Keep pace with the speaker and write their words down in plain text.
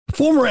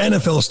Former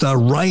NFL star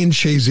Ryan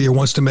Shazier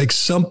wants to make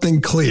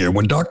something clear.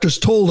 When doctors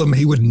told him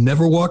he would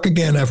never walk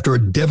again after a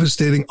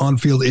devastating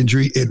on-field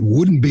injury, it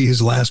wouldn't be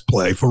his last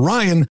play. For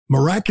Ryan,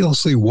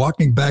 miraculously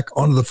walking back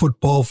onto the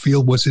football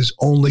field was his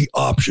only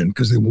option,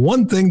 because the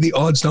one thing the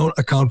odds don't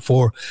account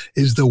for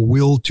is the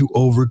will to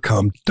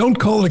overcome. Don't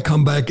Call It a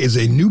Comeback is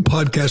a new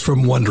podcast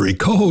from Wondery,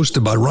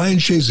 co-hosted by Ryan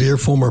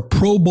Shazier, former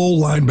Pro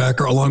Bowl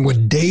linebacker, along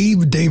with Dave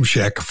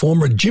Dameshek,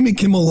 former Jimmy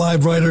Kimmel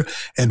Live writer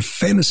and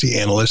fantasy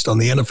analyst on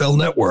the NFL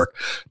Network.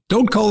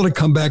 Don't Call It a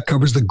Comeback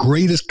covers the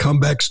greatest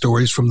comeback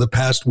stories from the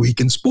past week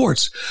in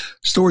sports.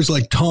 Stories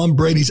like Tom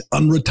Brady's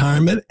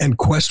unretirement and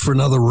quest for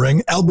another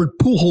ring, Albert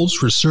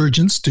Pujols'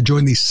 resurgence to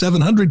join the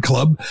 700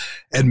 Club,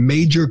 and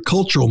major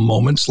cultural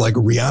moments like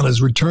Rihanna's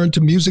return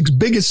to music's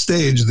biggest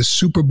stage, the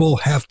Super Bowl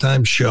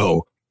halftime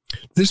show.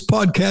 This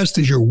podcast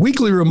is your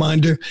weekly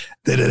reminder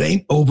that it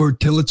ain't over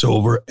till it's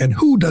over, and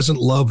who doesn't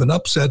love an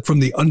upset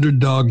from the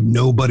underdog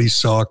nobody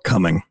saw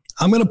coming?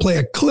 I'm going to play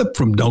a clip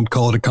from Don't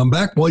Call It a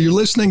Comeback. While you're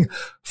listening,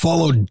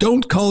 follow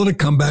Don't Call It a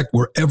Comeback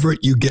wherever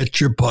you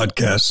get your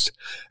podcasts.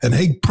 And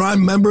hey,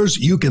 Prime members,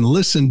 you can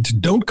listen to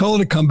Don't Call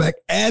It a Comeback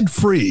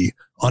ad-free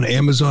on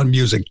Amazon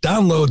Music.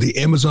 Download the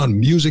Amazon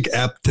Music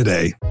app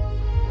today.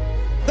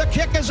 The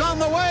kick is on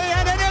the way,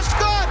 and it is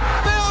good.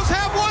 Bills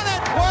have won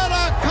it. What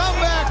a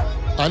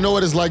comeback. I know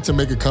what it's like to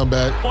make a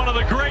comeback. One of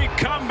the great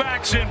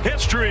comebacks in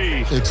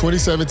history. In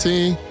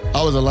 2017,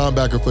 I was a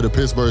linebacker for the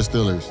Pittsburgh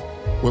Steelers,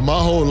 when my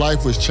whole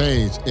life was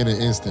changed in an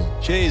instant.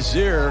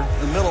 Shazier,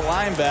 the middle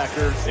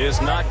linebacker,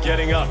 Is not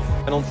getting up.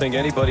 I don't think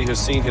anybody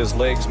has seen his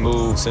legs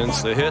move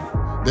since the hit.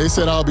 They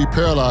said I'll be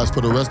paralyzed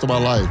for the rest of my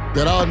life,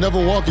 that I'll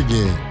never walk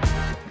again.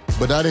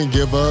 But I didn't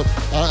give up.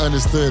 I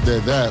understood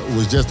that that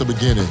was just the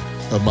beginning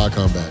of my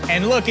comeback.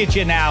 And look at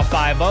you now,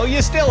 5-0.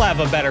 You still have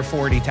a better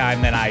 40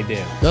 time than I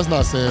do. That's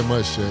not saying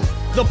much, Shay.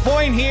 The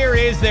point here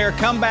is there are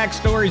comeback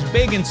stories,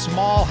 big and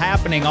small,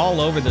 happening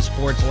all over the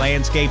sports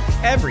landscape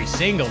every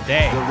single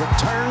day. the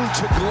return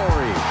to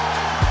glory.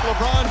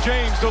 LeBron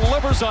James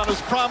delivers on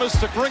his promise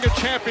to bring a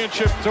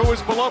championship to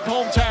his beloved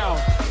hometown.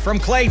 From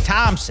Klay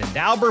Thompson to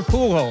Albert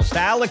Pujols to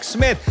Alex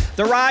Smith,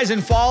 the rise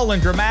and fall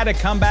and dramatic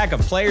comeback of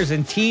players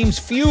and teams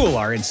fuel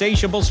our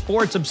insatiable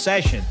sports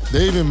obsession.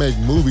 They even make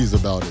movies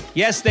about it.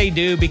 Yes, they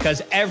do,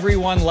 because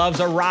everyone loves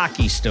a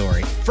Rocky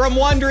story. From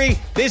Wondery,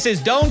 this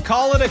is Don't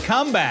Call It a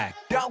Comeback.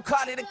 Don't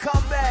call it a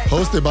comeback.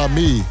 Hosted by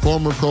me,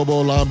 former Pro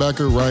Bowl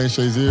linebacker Ryan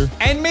Shazier.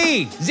 And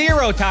me,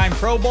 zero-time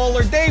Pro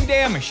Bowler Dave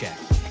Dameshek.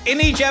 In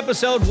each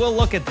episode, we'll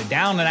look at the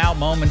down-and-out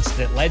moments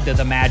that led to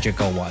the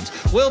magical ones.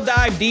 We'll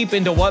dive deep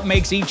into what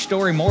makes each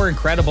story more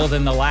incredible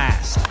than the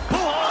last.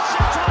 Pujols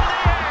sends one in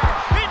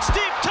the air. It's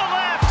deep to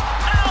left.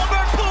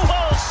 Albert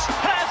Pujols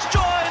has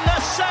joined the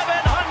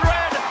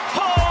 700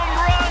 home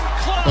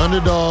run club.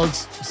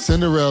 Underdogs,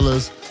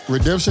 Cinderellas,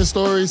 redemption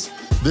stories.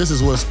 This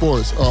is what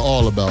sports are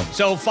all about.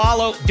 So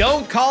follow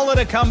Don't Call It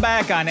a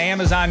Comeback on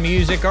Amazon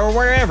Music or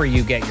wherever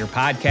you get your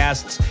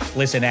podcasts.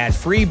 Listen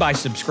ad-free by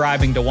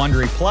subscribing to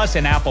Wondery Plus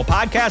and Apple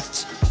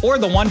Podcasts or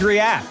the Wondery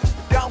app.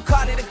 Don't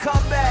call it a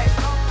comeback.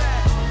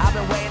 I've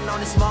been waiting on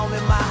this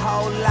moment my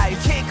whole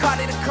life. Can't call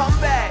it a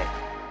comeback.